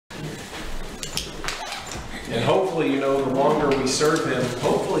And hopefully, you know, the longer we serve him,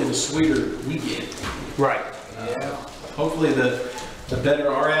 hopefully the sweeter we get. Right. Hopefully the better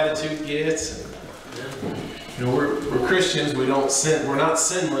our attitude gets. You know, we're Christians, we don't sin, we're not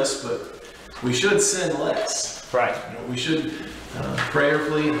sinless, but we should sin less. Right. You know, we should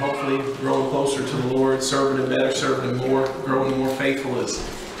prayerfully and hopefully growing closer to the Lord, serving him better, serving him more, growing more faithful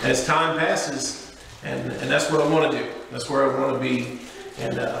as time passes. And that's what I want to do. That's where I want to be.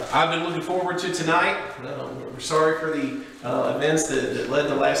 And I've been looking forward to tonight. We're sorry for the events that led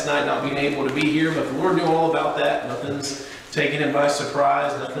to last night not being able to be here, but the Lord knew all about that. Nothing's taken him by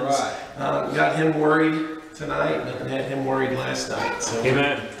surprise. Nothing's got him worried tonight. Nothing had him worried last night. So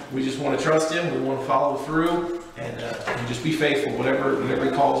amen. We just want to trust him. We want to follow through and just be faithful, whatever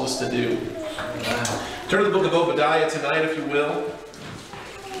he calls us to do. Turn to the book of Obadiah tonight, if you will.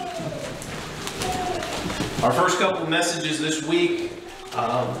 Our first couple of messages this week,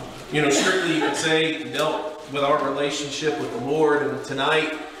 you know, strictly you could say dealt with our relationship with the Lord. And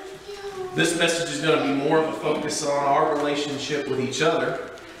tonight, this message is going to be more of a focus on our relationship with each other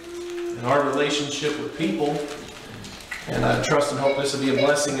and our relationship with people. And I trust and hope this will be a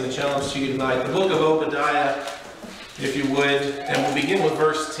blessing and a challenge to you tonight. The book of Obadiah, if you would, and we'll begin with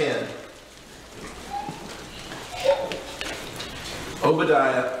verse 10.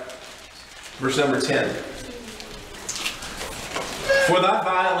 Obadiah, verse number 10. For thy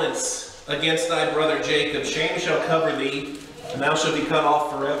violence against thy brother Jacob, shame shall cover thee, and thou shalt be cut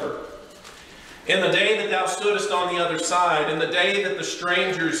off forever. In the day that thou stoodest on the other side, in the day that the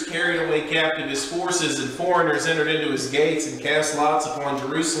strangers carried away captive his forces, and foreigners entered into his gates, and cast lots upon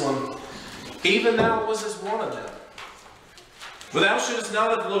Jerusalem, even thou wast one of them. But thou shouldest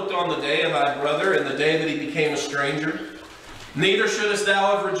not have looked on the day of thy brother, in the day that he became a stranger. Neither shouldest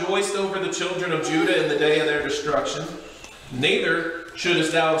thou have rejoiced over the children of Judah in the day of their destruction. Neither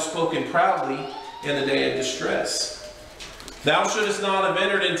shouldest thou have spoken proudly in the day of distress. Thou shouldest not have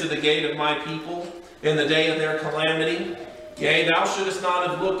entered into the gate of my people in the day of their calamity. Yea, thou shouldest not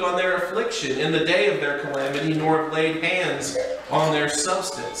have looked on their affliction in the day of their calamity, nor have laid hands on their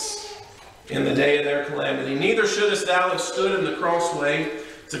substance in the day of their calamity. Neither shouldest thou have stood in the crossway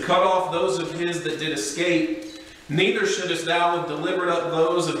to cut off those of his that did escape. Neither shouldest thou have delivered up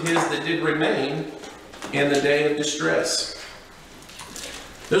those of his that did remain in the day of distress.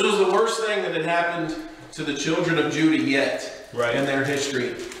 This was the worst thing that had happened to the children of Judah yet in their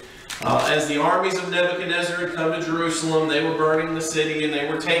history. As the armies of Nebuchadnezzar had come to Jerusalem, they were burning the city and they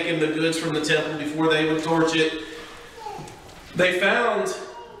were taking the goods from the temple before they would torch it. They found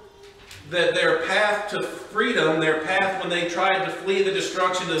that their path to freedom, their path when they tried to flee the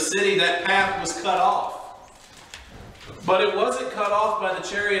destruction of the city, that path was cut off. But it wasn't cut off by the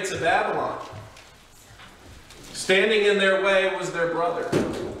chariots of Babylon. Standing in their way was their brother,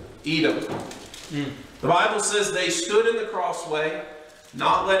 Edom. The Bible says they stood in the crossway,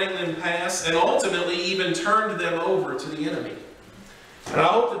 not letting them pass, and ultimately even turned them over to the enemy. And I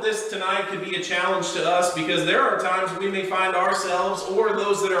hope that this tonight could be a challenge to us, because there are times we may find ourselves or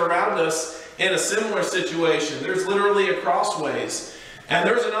those that are around us in a similar situation. There's literally a crossways, and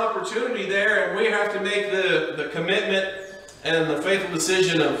there's an opportunity there, and we have to make the commitment and the faithful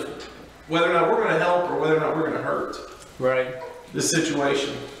decision of whether or not we're going to help or whether or not we're going to hurt this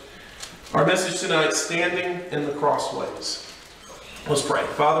situation. Our message tonight, standing in the crossways. Let's pray.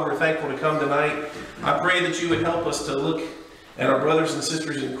 Father, we're thankful to come tonight. I pray that you would help us to look at our brothers and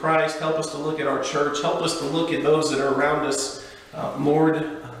sisters in Christ. Help us to look at our church. Help us to look at those that are around us,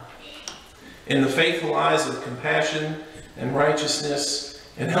 Lord, in the faithful eyes of compassion and righteousness.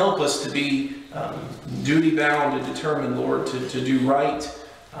 And help us to be duty-bound and determined, Lord, to do right,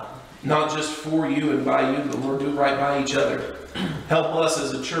 not just for you and by you, but Lord, do right by each other. Help us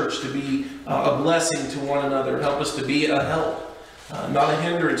as a church to be a blessing to one another. Help us to be a help, not a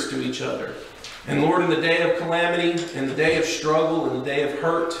hindrance to each other. And Lord, in the day of calamity, in the day of struggle, in the day of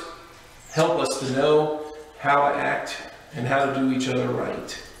hurt, help us to know how to act and how to do each other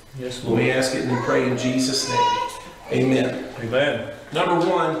right. Yes, Lord. We ask it and we pray in Jesus' name. Amen. Amen. Number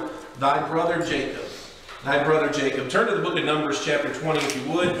one, thy brother Jacob. Thy brother Jacob. Turn to the book of Numbers chapter 20 if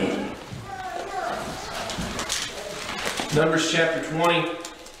you would. Numbers chapter 20.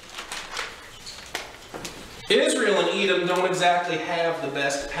 Israel and Edom don't exactly have the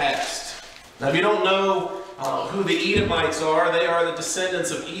best past. Now if you don't know who the Edomites are, they are the descendants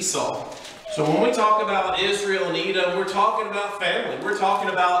of Esau. So when we talk about Israel and Edom, we're talking about family. We're talking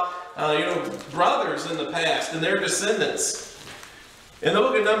about brothers in the past and their descendants. In the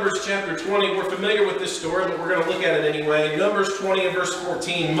book of Numbers chapter 20, we're familiar with this story, but we're going to look at it anyway. In Numbers 20 and verse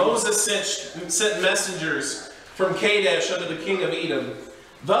 14, Moses sent messengers from Kadesh unto the king of Edom.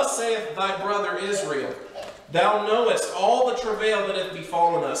 Thus saith thy brother Israel, Thou knowest all the travail that hath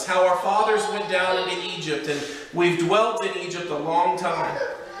befallen us, how our fathers went down into Egypt, and we've dwelt in Egypt a long time.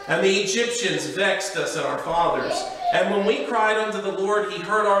 And the Egyptians vexed us and our fathers. And when we cried unto the Lord, he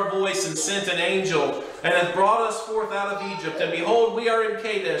heard our voice and sent an angel, and hath brought us forth out of Egypt. And behold, we are in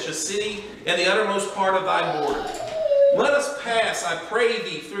Kadesh, a city in the uttermost part of thy border. Let us pass, I pray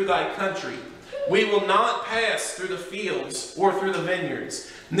thee, through thy country. We will not pass through the fields or through the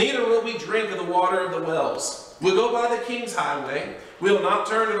vineyards, neither will we drink of the water of the wells. We'll go by the king's highway. We will not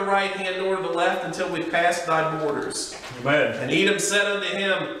turn to the right hand nor to the left until we pass thy borders. Amen. And Edom said unto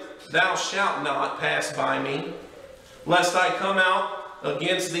him, Thou shalt not pass by me, lest I come out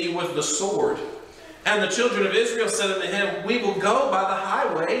against thee with the sword. And the children of Israel said unto him, We will go by the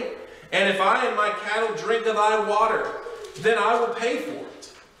highway, and if I and my cattle drink of thy water, then I will pay for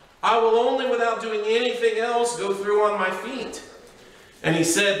it. I will only, without doing anything else, go through on my feet. And he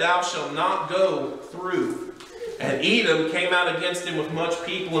said, Thou shalt not go through. And Edom came out against him with much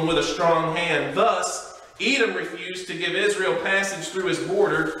people and with a strong hand. Thus Edom refused to give Israel passage through his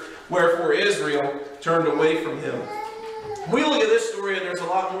border, wherefore Israel turned away from him. We look at this story, and there's a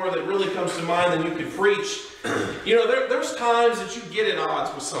lot more that really comes to mind than you could preach. You know, there's times that you get at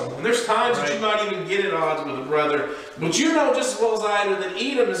odds with someone. There's times that you might even get at odds with a brother. But you know just as well as I do that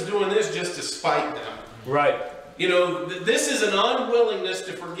Edom is doing this just to spite them. Right. You know, this is an unwillingness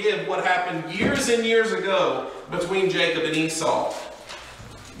to forgive what happened years and years ago between Jacob and Esau.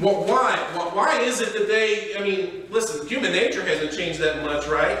 Well, why? Why is it that they, I mean, listen, human nature hasn't changed that much,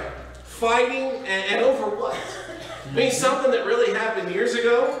 right? Fighting and over what? I mean, something that really happened years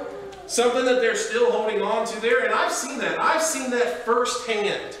ago, something that they're still holding on to there, and I've seen that. I've seen that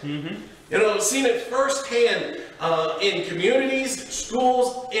firsthand. You know, I've seen it firsthand in communities,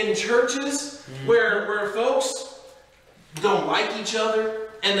 schools, in churches, where folks don't like each other,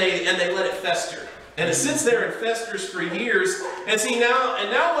 and they let it fester. And it sits there and festers for years. And see,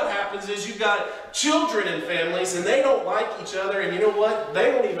 now what happens is you've got children in families, and they don't like each other, and you know what?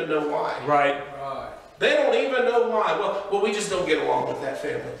 They don't even know why. Right. They don't even know why. Well, we just don't get along with that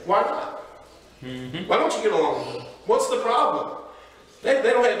family. Why not? Why don't you get along with them? What's the problem? They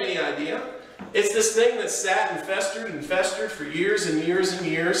don't have any idea. It's this thing that sat and festered for years and years and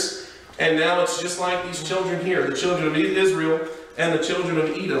years. And now it's just like these children here, the children of Israel and the children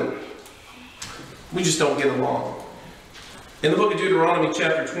of Edom. We just don't get along. In the book of Deuteronomy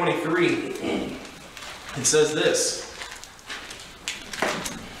chapter 23, it says this.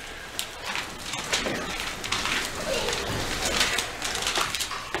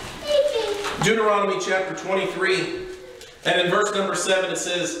 Deuteronomy chapter 23, and in verse number 7 it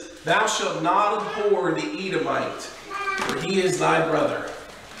says, Thou shalt not abhor the Edomite, for he is thy brother.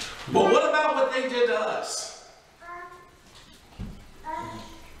 But what about what they did to us?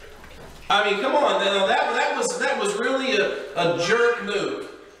 I mean, come on, that was really a jerk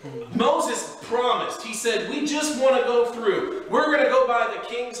move. Moses promised, he said, we just want to go through. We're going to go by the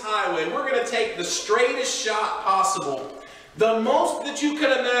king's highway. We're going to take the straightest shot possible. The most that you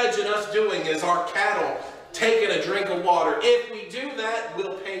can imagine us doing is our cattle taking a drink of water. If we do that,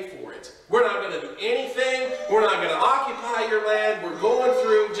 we'll pay for it. We're not going to do anything. We're not going to occupy your land. We're going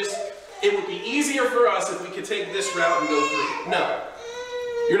through. It would be easier for us if we could take this route and go through. No,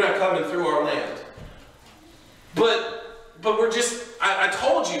 you're not coming through our land. But we're just, I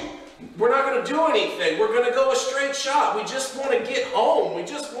told you, we're not going to do anything. We're going to go a straight shot. We just want to get home. We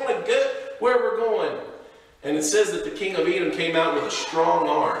just want to get where we're going. And it says that the king of Edom came out with a strong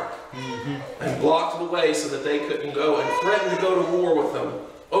arm and blocked the way so that they couldn't go, and threatened to go to war with them.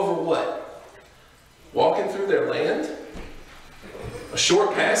 Over what? Walking through their land? A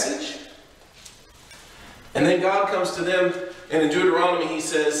short passage? And then God comes to them, and in Deuteronomy he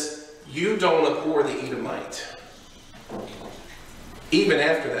says, you don't abhor the Edomite. Even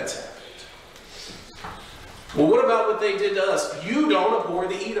after that's happened. Well, what about what they did to us? You don't abhor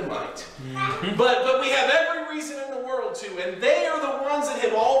the Edomite. But we have every reason in the world to, and they are the ones that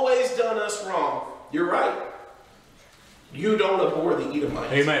have always done us wrong. You're right. You don't abhor the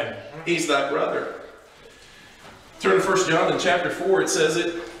Edomite. Amen. He's thy brother. Turn to 1 John in chapter 4, it says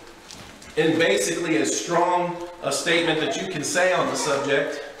it in basically as strong a statement that you can say on the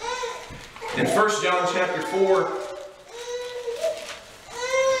subject. In 1 John chapter 4,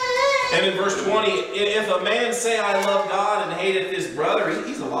 and in verse 20, if a man say, I love God, and hateth his brother,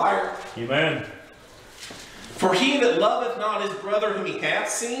 he's a liar. Amen. For he that loveth not his brother whom he hath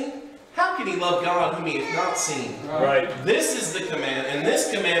seen, how can he love God whom he hath not seen? Right. This is the command, and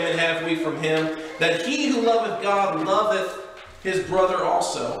this commandment have we from him, that he who loveth God loveth his brother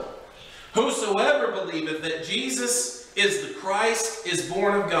also. Whosoever believeth that Jesus is the Christ is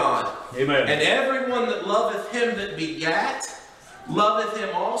born of God. Amen. And everyone that loveth him that begat, loveth him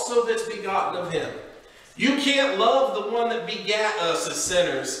also that's begotten of him. You can't love the one that begat us as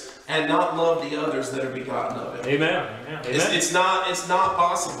sinners and not love the others that are begotten of him. Amen. It's not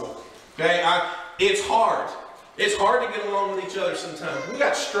possible. Okay? It's hard. It's hard to get along with each other sometimes. We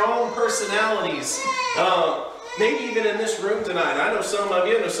got strong personalities. Maybe even in this room tonight. I know some of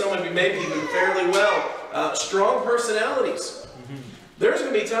you, maybe even fairly well. Strong personalities. There's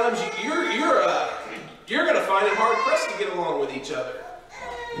going to be times you're going to find it hard pressed to get along with each other.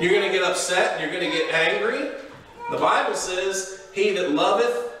 You're going to get upset and you're going to get angry. The Bible says, he that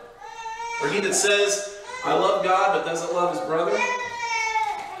loveth, or he that says, I love God but doesn't love his brother,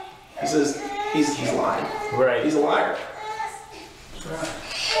 he says, he's lying. Right. He's a liar.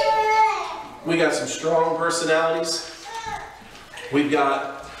 We got some strong personalities. We've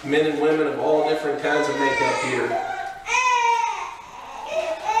got men and women of all different kinds of makeup here.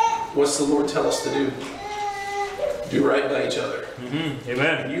 What's the Lord tell us to do? Do right by each other.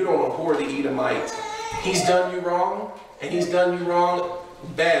 Amen. You don't abhor the Edomite. He's done you wrong, and he's done you wrong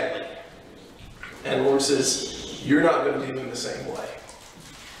badly. And the Lord says, you're not going to do him the same way.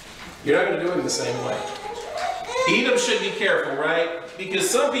 You're not going to do him the same way. Edom should be careful, right? Because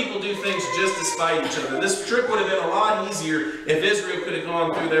some people do things just to spite each other. This trip would have been a lot easier if Israel could have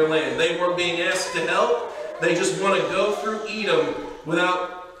gone through their land. They weren't being asked to help. They just want to go through Edom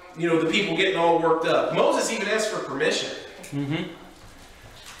without, the people getting all worked up. Moses even asked for permission.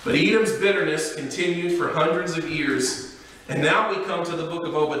 But Edom's bitterness continued for hundreds of years. And now we come to the book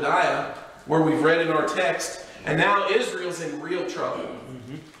of Obadiah, where we've read in our text, and now Israel's in real trouble.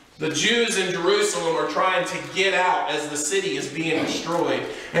 The Jews in Jerusalem are trying to get out as the city is being destroyed.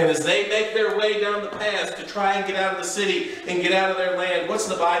 And as they make their way down the path to try and get out of the city and get out of their land, what's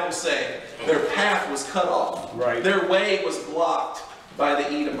the Bible say? Their path was cut off. Right. Their way was blocked by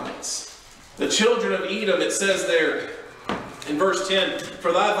the Edomites. The children of Edom, it says there in verse 10,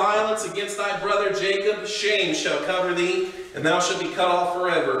 for thy violence against thy brother Jacob, shame shall cover thee, and thou shalt be cut off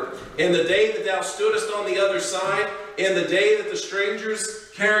forever. In the day that thou stoodest on the other side, in the day that the strangers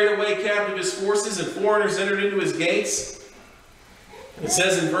carried away captive his forces and foreigners entered into his gates. It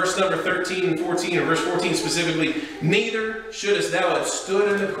says in verse number 13 and 14, or verse 14 specifically, neither shouldest thou have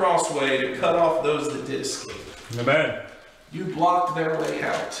stood in the crossway to cut off those that did escape. Amen. You blocked their way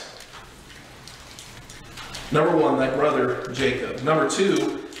out. Number one, thy brother Jacob. Number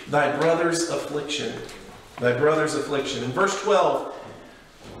two, thy brother's affliction. Thy brother's affliction. In verse 12,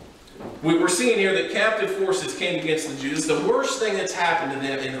 we're seeing here that captive forces came against the Jews. The worst thing that's happened to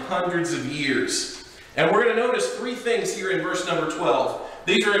them in hundreds of years. And we're going to notice three things here in verse number 12.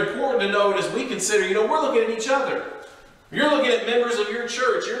 These are important to note as we consider, we're looking at each other. You're looking at members of your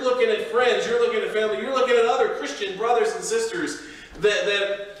church. You're looking at friends. You're looking at family. You're looking at other Christian brothers and sisters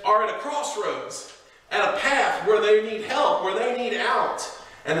that are at a crossroads, at a path where they need help, where they need out.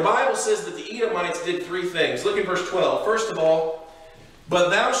 And the Bible says that the Edomites did three things. Look at verse 12. First of all, but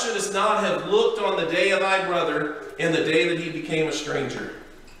thou shouldest not have looked on the day of thy brother in the day that he became a stranger.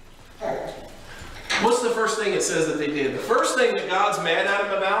 What's the first thing it says that they did? The first thing that God's mad at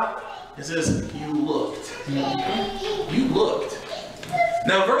them about, it says, you looked. You looked.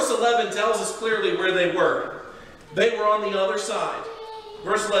 Now verse 11 tells us clearly where they were. They were on the other side.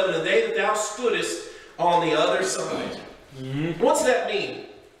 Verse 11, the day that thou stoodest on the other side. What's that mean?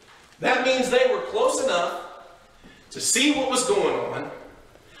 That means they were close enough to see what was going on,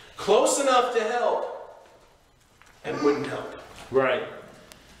 close enough to help, and wouldn't help. Right.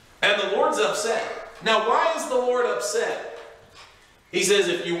 And the Lord's upset. Now, why is the Lord upset? He says,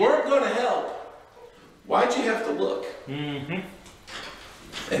 if you weren't going to help, why'd you have to look? And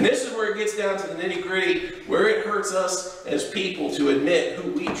this is where it gets down to the nitty-gritty, where it hurts us as people to admit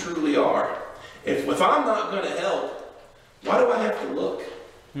who we truly are. If I'm not going to help, why do I have to look?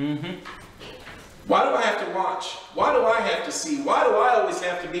 Why do I have to watch? Why do I have to see? Why do I always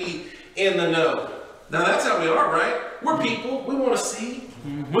have to be in the know? Now that's how we are, right? We're people. We want to see.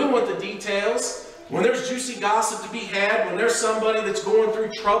 We want the details. When there's juicy gossip to be had, when there's somebody that's going through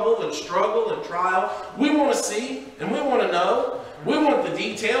trouble and struggle and trial, we want to see and we want to know. We want the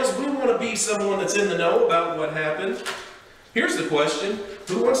details. We want to be someone that's in the know about what happened. Here's the question.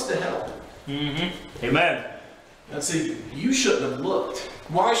 Who wants to help? Amen. And see, you shouldn't have looked.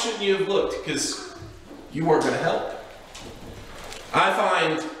 Why shouldn't you have looked? Because you weren't going to help. I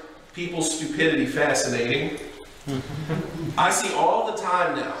find people's stupidity fascinating. I see all the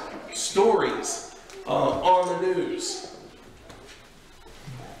time now stories on the news.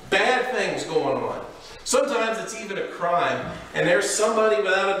 Bad things going on. Sometimes it's even a crime. And there's somebody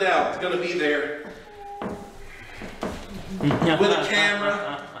without a doubt that's going to be there with a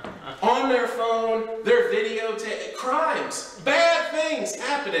camera, on their phone, they're videotaping crimes, bad things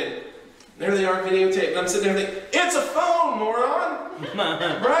happening. There they are videotaping. I'm sitting there thinking, it's a phone, moron!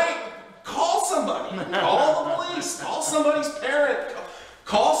 Right? Call somebody. Call the police. Call somebody's parent.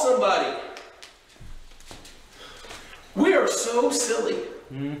 Call somebody. We are so silly.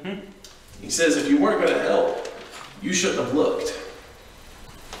 He says, if you weren't going to help, you shouldn't have looked.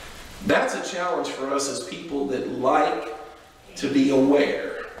 That's a challenge for us as people that like to be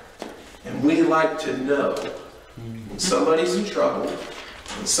aware. And we like to know when somebody's in trouble,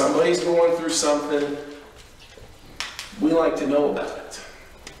 when somebody's going through something, we like to know about it.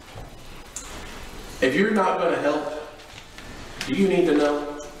 If you're not going to help, do you need to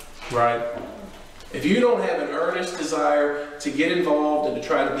know? Right. If you don't have an earnest desire to get involved and to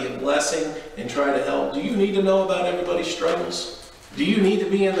try to be a blessing and try to help, do you need to know about everybody's struggles? Do you need to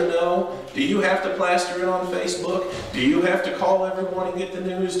be in the know? Do you have to plaster it on Facebook? Do you have to call everyone and get the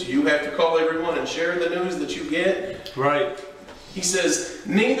news? Do you have to call everyone and share the news that you get? Right. He says,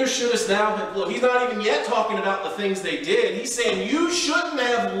 neither shouldest thou have looked. He's not even yet talking about the things they did. He's saying you shouldn't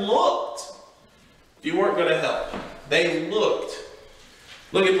have looked if you weren't going to help. They looked.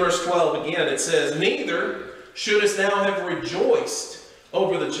 Look at verse 12 again. It says, neither shouldest thou have rejoiced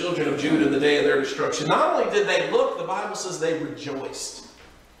over the children of Judah in the day of their destruction. Not only did they look, the Bible says they rejoiced.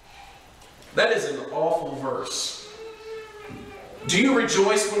 That is an awful verse. Do you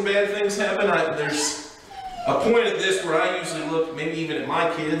rejoice when bad things happen? There's a point at this where I usually look, maybe even at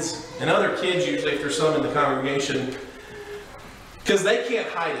my kids, and other kids usually, if there's some in the congregation, because they can't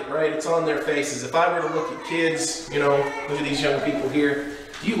hide it, right? It's on their faces. If I were to look at kids, you know, look at these young people here,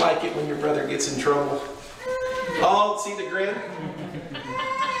 do you like it when your brother gets in trouble? Oh, see the grin?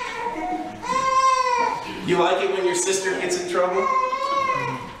 You like it when your sister gets in trouble?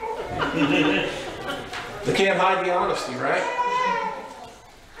 They can't hide the honesty, right?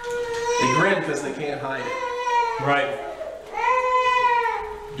 They grin because they can't hide it. Right.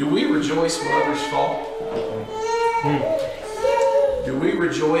 Do we rejoice when others fall? Do we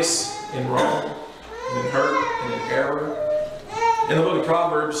rejoice in wrong, and in hurt, and in error? In the book of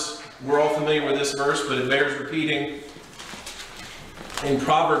Proverbs, we're all familiar with this verse, but it bears repeating. In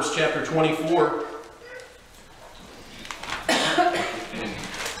Proverbs chapter 24,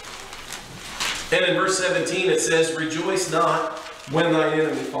 and in verse 17 it says, rejoice not when thine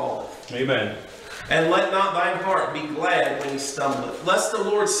enemy falleth. Amen. And let not thine heart be glad when he stumbleth, lest the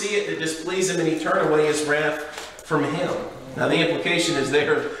Lord see it to displease him, and he turn away his wrath from him. Now the implication is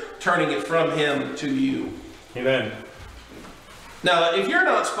they're turning it from him to you. Amen. Now, if you're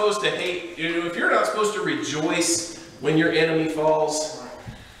not supposed to hate, if you're not supposed to rejoice when your enemy falls,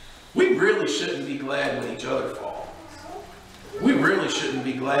 we really shouldn't be glad when each other fall. We really shouldn't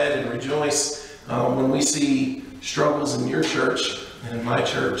be glad and rejoice when we see struggles in your church and in my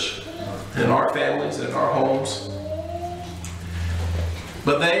church and in our families and in our homes.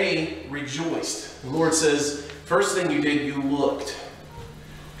 But they rejoiced. The Lord says, first thing you did, you looked.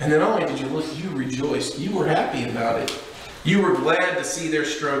 And then not only did you look, you rejoiced. You were happy about it. You were glad to see their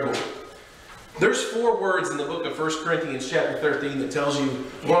struggle. There's 4 words in the book of 1 Corinthians chapter 13 that tells you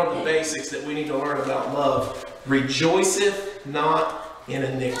one of the basics that we need to learn about love. Rejoiceth not in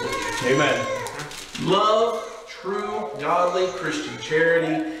iniquity. Amen. Love, true, godly, Christian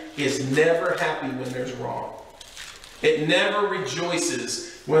charity is never happy when there's wrong. It never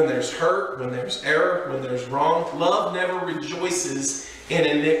rejoices when there's hurt, when there's error, when there's wrong. Love never rejoices in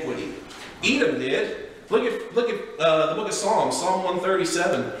iniquity. Edom did. Look at the book of Psalms, Psalm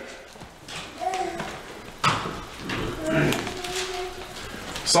 137.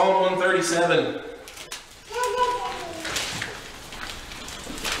 Psalm 137.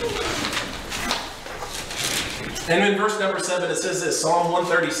 And in verse number 7 it says this, Psalm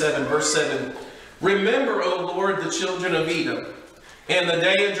 137, verse 7. Remember, O Lord, the children of Edom, and the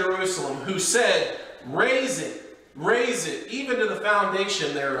day of Jerusalem, who said, raise it, even to the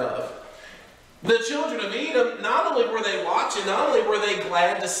foundation thereof. The children of Edom, not only were they watching, not only were they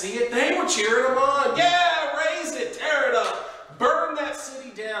glad to see it, they were cheering them on. Yeah, raise it, tear it up, burn that city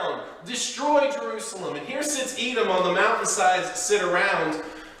down, destroy Jerusalem. And here sits Edom on the mountainsides, sit around,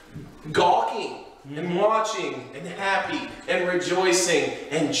 gawking and watching and happy and rejoicing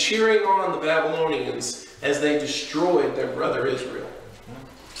and cheering on the Babylonians as they destroyed their brother Israel.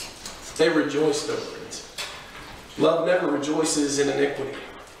 They rejoiced over it. Love never rejoices in iniquity.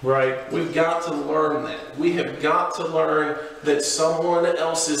 Right. We've got to learn that. We have got to learn that someone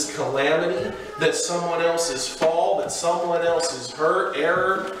else's calamity, that someone else's fall, that someone else's hurt,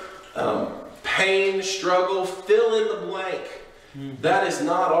 error, pain, struggle, fill in the blank. That is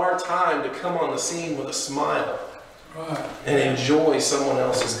not our time to come on the scene with a smile. and enjoy someone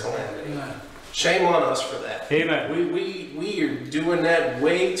else's calamity. Shame on us for that. Amen. We are doing that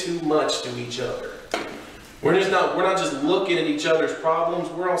way too much to each other. We're not just looking at each other's problems.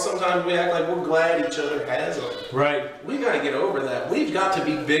 Sometimes we act like we're glad each other has them. Right. We got to get over that. We've got to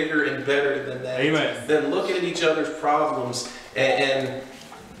be bigger and better than that. Amen. Than looking at each other's problems and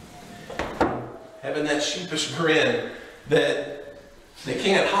having that sheepish grin that they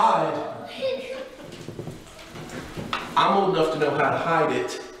can't hide. I'm old enough to know how to hide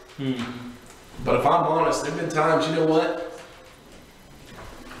it. But if I'm honest, there have been times, you know what?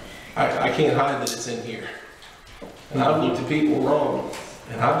 I can't hide that it's in here. And I've looked at people wrong.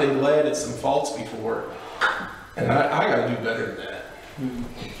 And I've been led at some faults before. And I got to do better than that.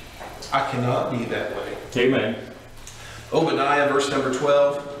 I cannot be that way. Amen. Obadiah, verse number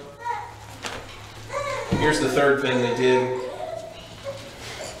 12. Here's the third thing they did.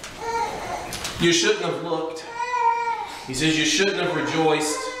 You shouldn't have looked. He says you shouldn't have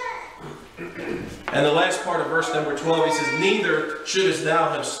rejoiced. And the last part of verse number 12, he says, neither shouldest thou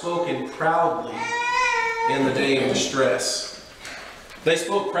have spoken proudly in the day of distress. They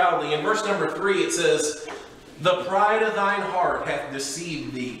spoke proudly. In verse number 3, it says, the pride of thine heart hath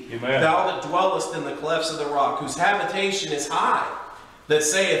deceived thee. Amen. Thou that dwellest in the clefts of the rock, whose habitation is high, that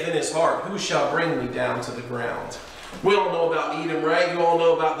saith in his heart, who shall bring me down to the ground? We all know about Edom, right? You all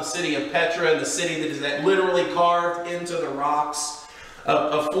know about the city of Petra and the city that literally carved into the rocks.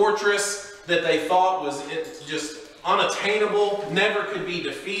 A fortress that they thought was just unattainable, never could be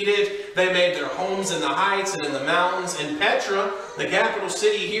defeated. They made their homes in the heights and in the mountains. In Petra, the capital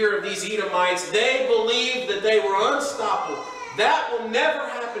city here of these Edomites, they believed that they were unstoppable. That will never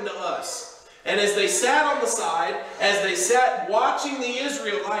happen to us. And as they sat on the side, as they sat watching the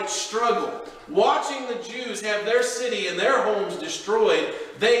Israelites struggle, watching the Jews have their city and their homes destroyed,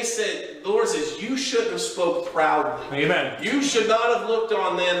 they said, the Lord says, you shouldn't have spoke proudly. Amen. You should not have looked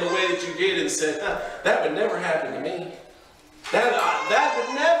on them the way that you did and said, that would never happen to me. That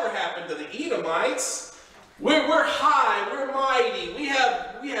would never happen to the Edomites. We're high, we're mighty, we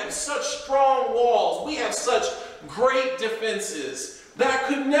have such strong walls, we have such great defenses. That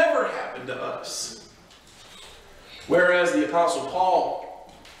could never happen to us. Whereas the Apostle Paul,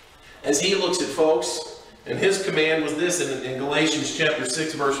 as he looks at folks, and his command was this in Galatians chapter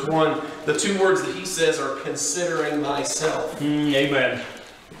 6, verse 1, the two words that he says are considering thyself. Amen.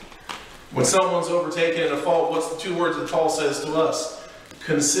 When someone's overtaken in a fault, what's the two words that Paul says to us?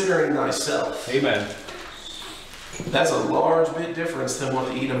 Considering thyself. Amen. That's a large bit different than what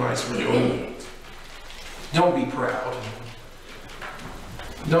the Edomites were doing. Don't be proud.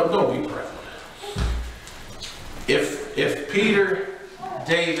 Don't be proud. If Peter,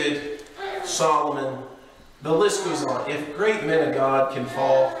 David, Solomon, the list goes on. If great men of God can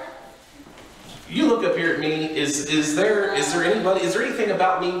fall, you look up here at me. Is there anything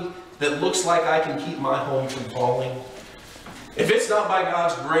about me that looks like I can keep my home from falling? If it's not by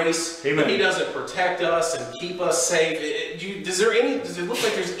God's grace, Amen. He doesn't protect us and keep us safe. Does it look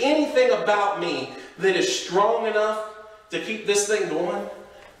like there's anything about me that is strong enough to keep this thing going?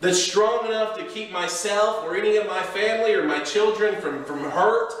 That's strong enough to keep myself or any of my family or my children from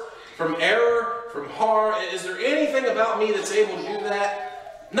hurt, from error, from harm? Is there anything about me that's able to do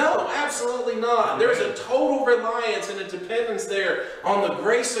that? No, absolutely not. There's a total reliance and a dependence there on the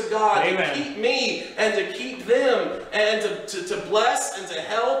grace of God. Amen. To keep me and to keep them and to bless and to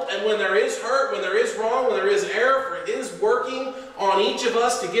help. And when there is hurt, when there is wrong, when there is error, for His working on each of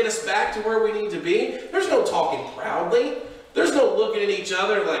us to get us back to where we need to be. There's no talking proudly. There's no looking at each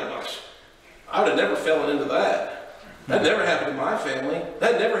other like, I would have never fallen into that. That never happened in my family.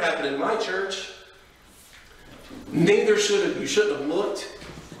 That never happened in my church. Neither should have. You shouldn't have looked.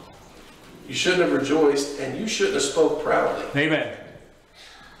 You shouldn't have rejoiced, and you shouldn't have spoke proudly. Amen.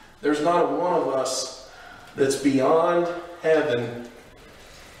 There's not a one of us that's beyond heaven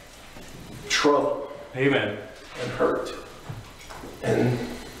trouble. Amen. And hurt. And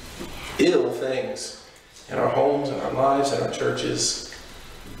ill things. In our homes, in our lives, in our churches.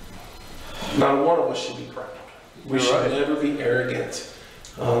 Not one of us should be proud. We should never be arrogant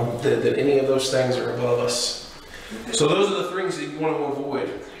that any of those things are above us. So those are the things that you want to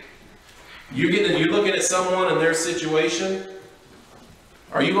avoid. You're looking at someone and their situation.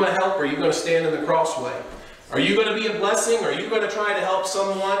 Are you going to help or are you going to stand in the crossway? Are you going to be a blessing? Or are you going to try to help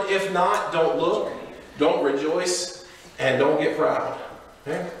someone? If not, don't look, don't rejoice, and don't get proud.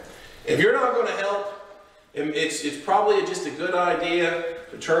 Okay? If you're not going to help, it's probably just a good idea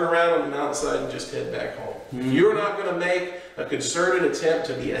to turn around on the mountainside and just head back home. If you're not going to make a concerted attempt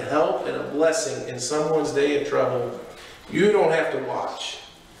to be a help and a blessing in someone's day of trouble, you don't have to watch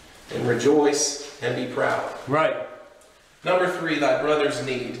and rejoice and be proud. Right. Number 3, thy brother's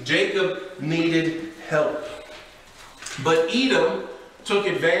need. Jacob needed help. But Edom took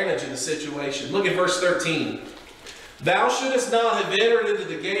advantage of the situation. Look at verse 13. Thou shouldest not have entered into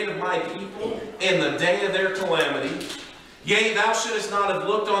the gate of my people in the day of their calamity. Yea, thou shouldest not have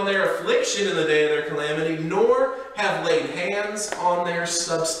looked on their affliction in the day of their calamity, nor have laid hands on their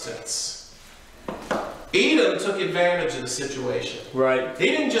substance. Edom took advantage of the situation. Right. He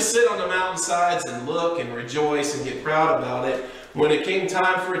didn't just sit on the mountainsides and look and rejoice and get proud about it. When it came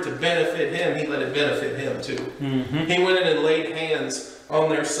time for it to benefit him, he let it benefit him too. He went in and laid hands on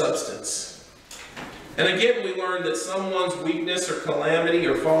their substance. And again, we learned that someone's weakness or calamity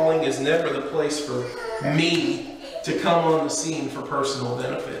or falling is never the place for me to come on the scene for personal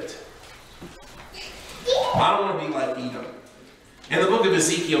benefit. I don't want to be like Edom. In the book of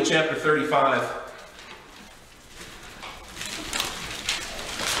Ezekiel, chapter 35,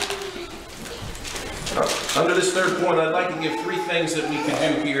 under this third point, I'd like to give 3 things that we could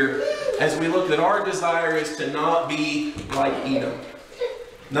do here as we look that our desire is to not be like Edom.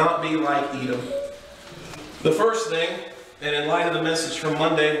 Not be like Edom. The first thing, and in light of the message from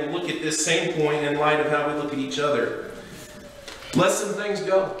Monday, we'll look at this same point in light of how we look at each other. Let some things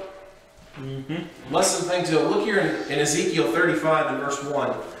go. Let some things go. Look here in Ezekiel 35 and verse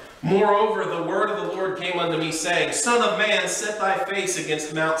 1. Moreover, the word of the Lord came unto me, saying, Son of man, set thy face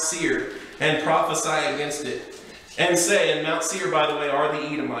against Mount Seir, and prophesy against it. And say, and Mount Seir, by the way, are the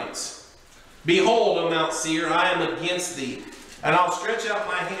Edomites. Behold, O Mount Seir, I am against thee, and I'll stretch out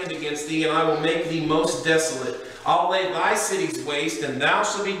my hand against thee, and I will make thee most desolate. I'll lay thy cities waste, and thou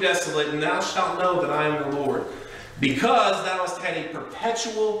shalt be desolate, and thou shalt know that I am the Lord. Because thou hast had a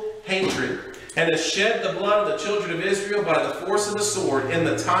perpetual hatred, and hast shed the blood of the children of Israel by the force of the sword, in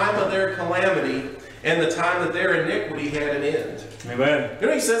the time of their calamity, and the time that their iniquity had an end. Amen. You know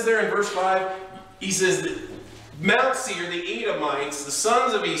what he says there in verse 5? He says that Mount Seir, the Edomites, the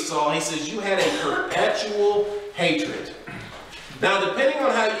sons of Esau, he says, you had a perpetual hatred. Now, depending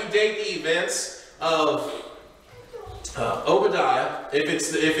on how you date the events of Obadiah, if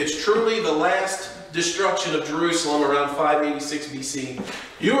it's truly the last destruction of Jerusalem around 586 BC,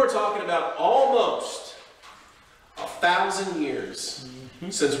 you are talking about almost 1,000 years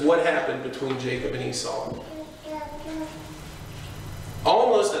since what happened between Jacob and Esau.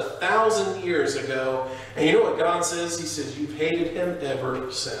 Almost 1,000 years ago. And you know what God says? He says, you've hated him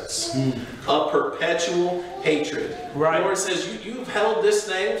ever since. A perpetual hatred. Right. The Lord says, you've held this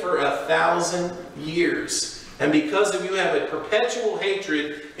thing for 1,000 years. And because of you have a perpetual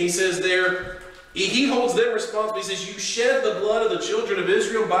hatred, he says there, he holds them responsible. He says, you shed the blood of the children of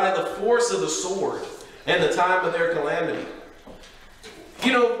Israel by the force of the sword and the time of their calamity.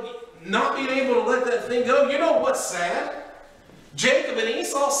 You know, not being able to let that thing go. You know what's sad? Jacob and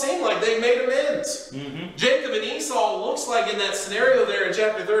Esau seem like they made amends. Jacob and Esau looks like in that scenario there in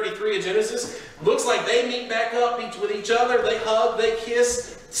chapter 33 of Genesis, looks like they meet back up with each other. They hug, they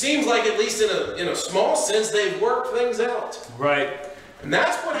kiss. Seems like at least in a small sense they've worked things out. Right. And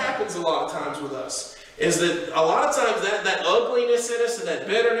that's what happens a lot of times with us. Is that a lot of times that ugliness in us and that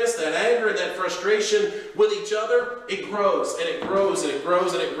bitterness, that anger and that frustration with each other, it grows and it grows and it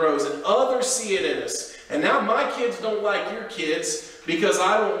grows and it grows. And others see it in us. And now my kids don't like your kids because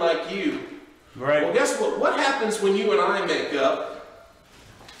I don't like you. Right. Well, guess what? What happens when you and I make up,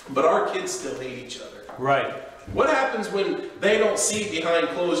 but our kids still hate each other? Right. What happens when they don't see behind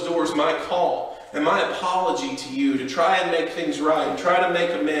closed doors my call and my apology to you to try and make things right and try to make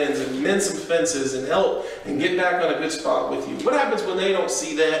amends and mend some fences and help and get back on a good spot with you? What happens when they don't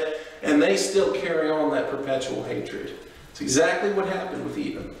see that and they still carry on that perpetual hatred? It's exactly what happened with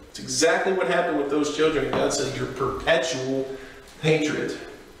Edom. It's exactly what happened with those children. And God says, your perpetual hatred.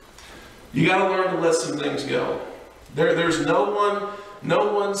 You got to learn to let some things go. There's no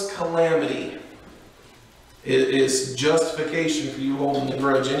one's calamity is justification for you holding the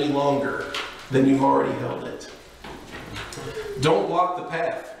grudge any longer than you've already held it. Don't block the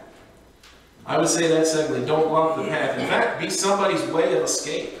path. I would say that secondly, don't block the path. In fact, be somebody's way of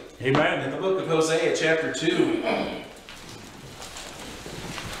escape. Amen. In the book of Hosea, chapter 2,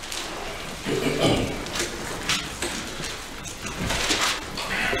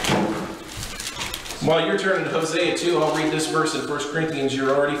 while you're turning to Hosea 2, I'll read this verse in 1 Corinthians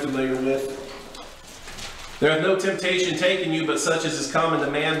you're already familiar with. There hath no temptation taken you, but such as is common to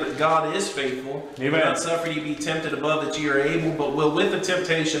man, but God is faithful. He will not suffer you to be tempted above that ye are able, but will with the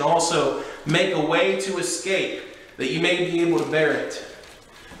temptation also make a way to escape, that you may be able to bear it.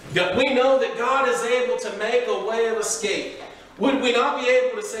 We know that God is able to make a way of escape. Would we not be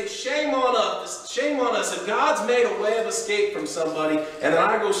able to say, shame on us if God's made a way of escape from somebody, and then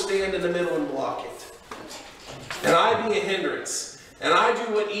I go stand in the middle and block it? and I be a hindrance, and I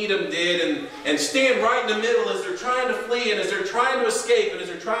do what Edom did, and stand right in the middle as they're trying to flee, and as they're trying to escape, and as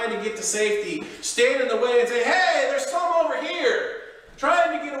they're trying to get to safety, stand in the way and say, hey, there's some over here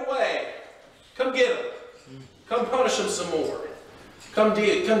trying to get away. Come get them. Come punish them some more. Come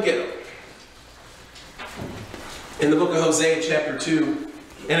get them. In the book of Hosea chapter 2,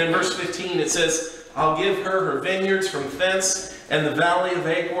 and in verse 15 it says, I'll give her vineyards from thence, and the valley of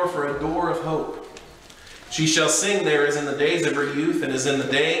Achor for a door of hope. She shall sing there as in the days of her youth, and as in the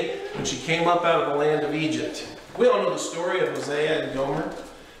day when she came up out of the land of Egypt. We all know the story of Hosea and Gomer.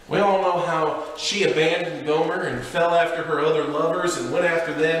 We all know how she abandoned Gomer and fell after her other lovers and went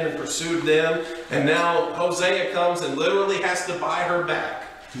after them and pursued them. And now Hosea comes and literally has to buy her back.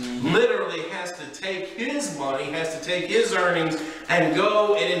 Literally has to take his money, has to take his earnings and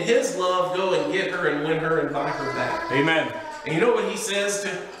go, and in his love, go and get her and win her and buy her back. Amen. And you know what he says?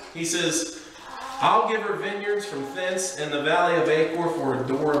 He says, I'll give her vineyards from thence and the valley of Achor for a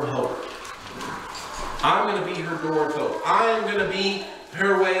door of hope. I'm going to be her door of hope. I'm going to be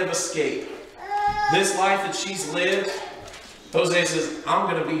her way of escape. This life that she's lived, Hosea says, I'm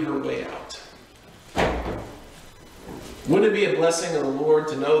going to be her way out. Wouldn't it be a blessing of the Lord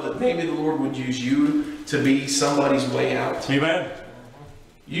to know that maybe the Lord would use you to be somebody's way out? Amen.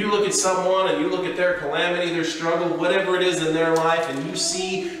 You look at someone and you look at their calamity, their struggle, whatever it is in their life, and you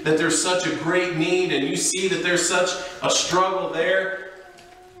see that there's such a great need and you see that there's such a struggle there.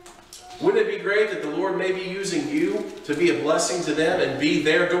 Wouldn't it be great that the Lord may be using you to be a blessing to them and be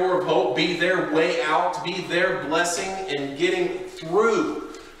their door of hope, be their way out, be their blessing in getting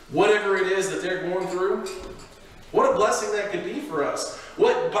through whatever it is that they're going through? What a blessing that could be for us.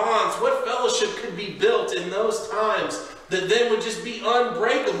 What bonds, what fellowship could be built in those times that then would just be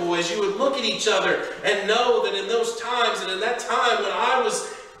unbreakable as you would look at each other and know that in those times and in that time when I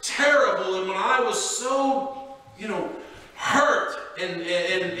was terrible and when I was so, hurt and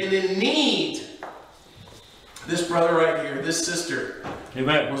in need, this brother right here, this sister,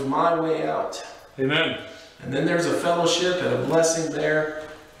 Amen, was my way out. Amen. And then there's a fellowship and a blessing there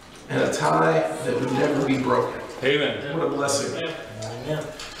and a tie that would never be broken. Amen. What a blessing. Amen.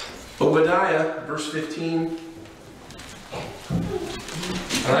 Obadiah, verse 15.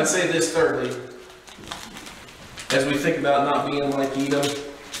 And I'd say this thirdly, as we think about not being like Edom,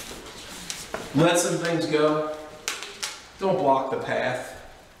 let some things go. Don't block the path.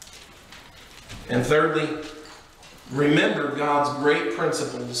 And thirdly, remember God's great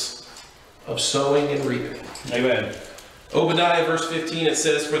principles of sowing and reaping. Amen. Obadiah, verse 15, it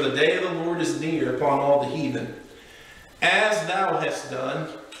says, For the day of the Lord is near upon all the heathen. As thou hast done,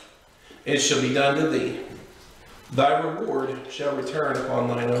 it shall be done to thee. Thy reward shall return upon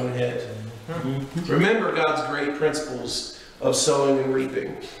thine own head. Remember God's great principles of sowing and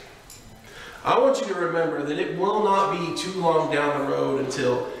reaping. I want you to remember that it will not be too long down the road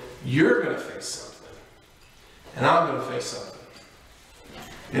until you're going to face something. And I'm going to face something.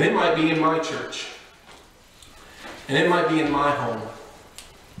 And it might be in my church. And it might be in my home.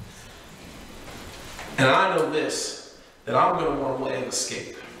 And I know this, that I'm going to want a way of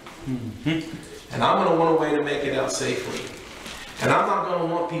escape. And I'm going to want a way to make it out safely. And I'm not going to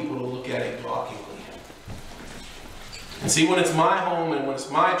want people to look at it mockingly. And see, when it's my home and when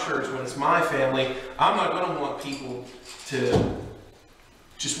it's my church, when it's my family, I'm not going to want people to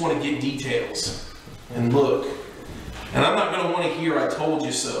just want to get details and look. And I'm not going to want to hear, I told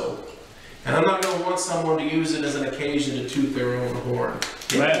you so. And I'm not going to want someone to use it as an occasion to toot their own horn.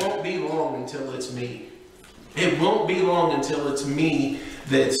 It won't be long until it's me. It won't be long until it's me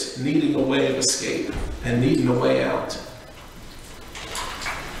that's needing a way of escape and needing a way out.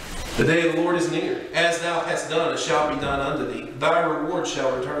 The day of the Lord is near. As thou hast done, it shall be done unto thee. Thy reward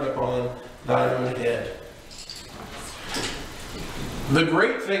shall return upon thine own head. The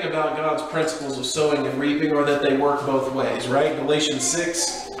great thing about God's principles of sowing and reaping are that they work both ways, right? Galatians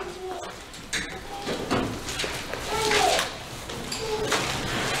 6.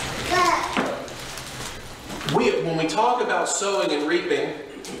 When we talk about sowing and reaping,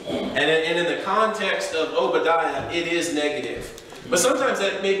 and in the context of Obadiah, it is negative. But sometimes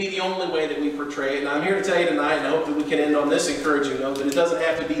that may be the only way that we portray it. And I'm here to tell you tonight, and I hope that we can end on this encouraging note, that it doesn't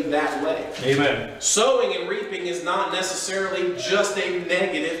have to be that way. Amen. Sowing and reaping is not necessarily just a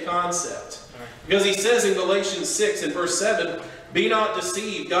negative concept. Because he says in Galatians 6 and verse 7, Be not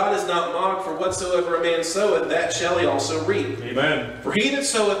deceived, God is not mocked, for whatsoever a man soweth, that shall he also reap. Amen. For he that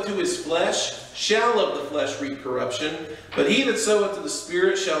soweth to his flesh shall of the flesh reap corruption, but he that soweth to the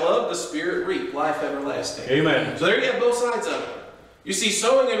Spirit shall of the Spirit reap life everlasting. Amen. So there you have both sides of it. You see,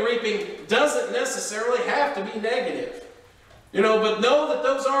 sowing and reaping doesn't necessarily have to be negative. You know, but know that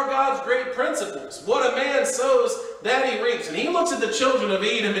those are God's great principles. What a man sows, that he reaps. And he looks at the children of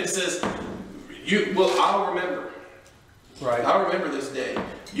Edom and says, I'll remember. Right. I'll remember this day.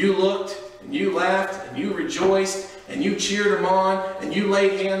 You looked, and you laughed, and you rejoiced, and you cheered them on, and you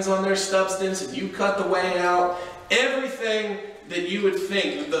laid hands on their substance, and you cut the way out. Everything that you would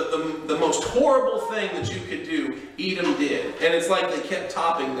think, the most horrible thing that you could do, Edom did. And it's like they kept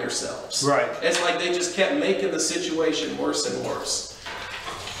topping themselves. Right. It's like they just kept making the situation worse and worse.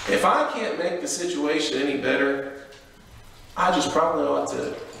 If I can't make the situation any better, I just probably ought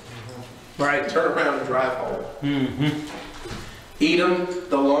to turn around and drive home. Edom,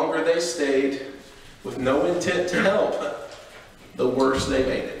 the longer they stayed with no intent to help, the worse they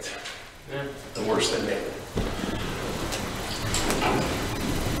made it. The worse they made it.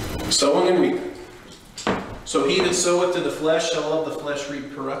 Sowing and reaping. So he that soweth to the flesh shall of the flesh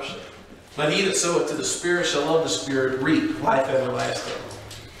reap corruption. But he that soweth to the Spirit shall of the Spirit reap life everlasting.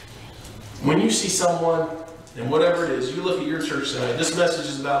 When you see someone, and whatever it is, you look at your church tonight, this message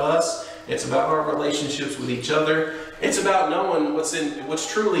is about us. It's about our relationships with each other. It's about knowing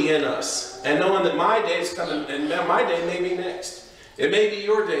what's truly in us. And knowing that my day is coming, and my day may be next. It may be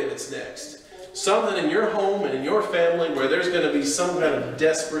your day that's next. Something in your home and in your family where there's going to be some kind of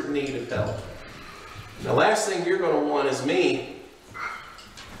desperate need of help. The last thing you're going to want is me.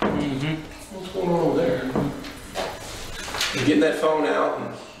 What's going on over there? You're getting that phone out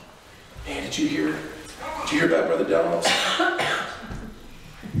and, man, did you hear about Brother Dobbs?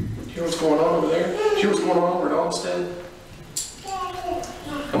 Did you hear what's going on over there? Did you hear what's going on over at Olmsted?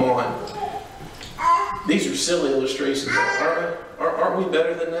 Come on. These are silly illustrations, aren't we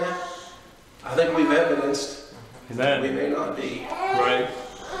better than that? I think we've evidenced that we may not be. Right.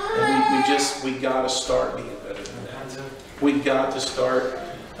 And we got to start being better than that. We got to start.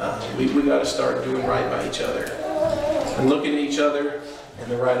 We got to start doing right by each other and looking at each other in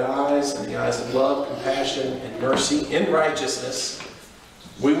the right eyes, in the eyes of love, compassion, and mercy, in righteousness.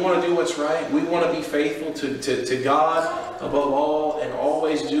 We want to do what's right. We want to be faithful to God above all and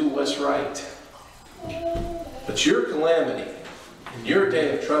always do what's right. But your calamity and your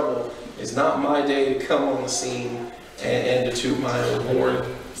day of trouble is not my day to come on the scene and to toot my own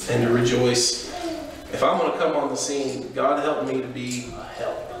horn and to rejoice. If I'm going to come on the scene, God help me to be a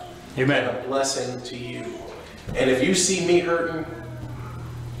help. Amen. And a blessing to you. And if you see me hurting,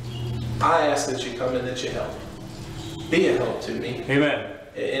 I ask that you come and that you help. Be a help to me. Amen.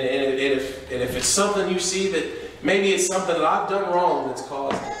 And if it's something you see that maybe it's something that I've done wrong that's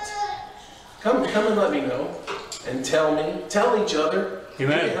caused it, come and let me know and tell me. Tell each other.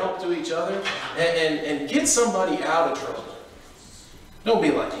 Amen. Be a help to each other and get somebody out of trouble. Don't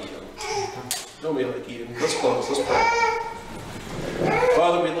be like Edom. Don't be like Edom. Let's close. Let's pray.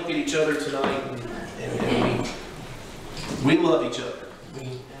 Father, we look at each other tonight and we love each other.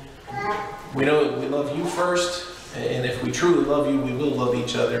 We know that we love you first, and if we truly love you, we will love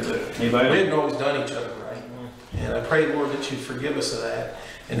each other. But we haven't always done each other right. And I pray, Lord, that you forgive us of that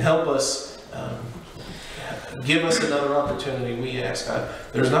and help us. Give us another opportunity, we ask.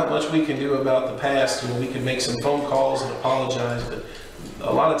 There's not much we can do about the past. We can make some phone calls and apologize, but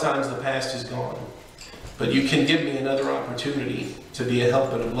a lot of times the past is gone. But you can give me another opportunity to be a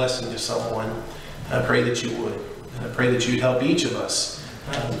help and a blessing to someone. I pray that you would. And I pray that you'd help each of us,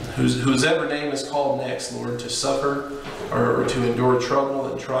 whose ever name is called next, Lord, to suffer or to endure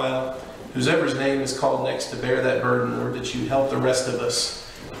trouble and trial. Whosever's name is called next to bear that burden, Lord, that you help the rest of us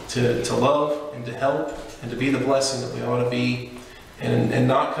to love and to help and to be the blessing that we ought to be, and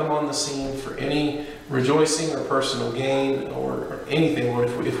not come on the scene for any rejoicing or personal gain or anything, Lord.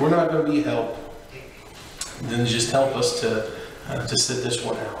 If we're not going to be help, then just help us to sit this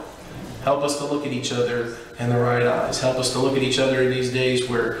one out. Help us to look at each other in the right eyes. Help us to look at each other in these days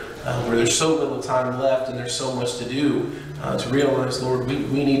where there's so little time left and there's so much to do, to realize, Lord,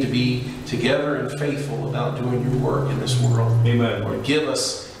 we need to be together and faithful about doing your work in this world. Amen. Lord, give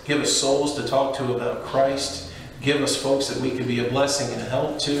us souls to talk to about Christ. Give us folks that we can be a blessing and a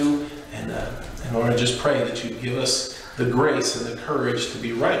help to. And Lord, I just pray that you give us the grace and the courage to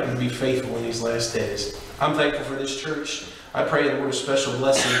be right and to be faithful in these last days. I'm thankful for this church. I pray, Lord, a special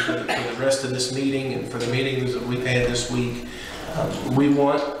blessing for the rest of this meeting and for the meetings that we've had this week. We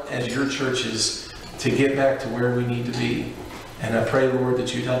want, as your churches, to get back to where we need to be. And I pray, Lord,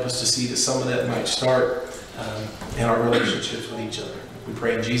 that you'd help us to see that some of that might start in our relationships with each other. We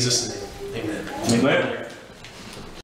pray in Jesus' name. Amen. Amen.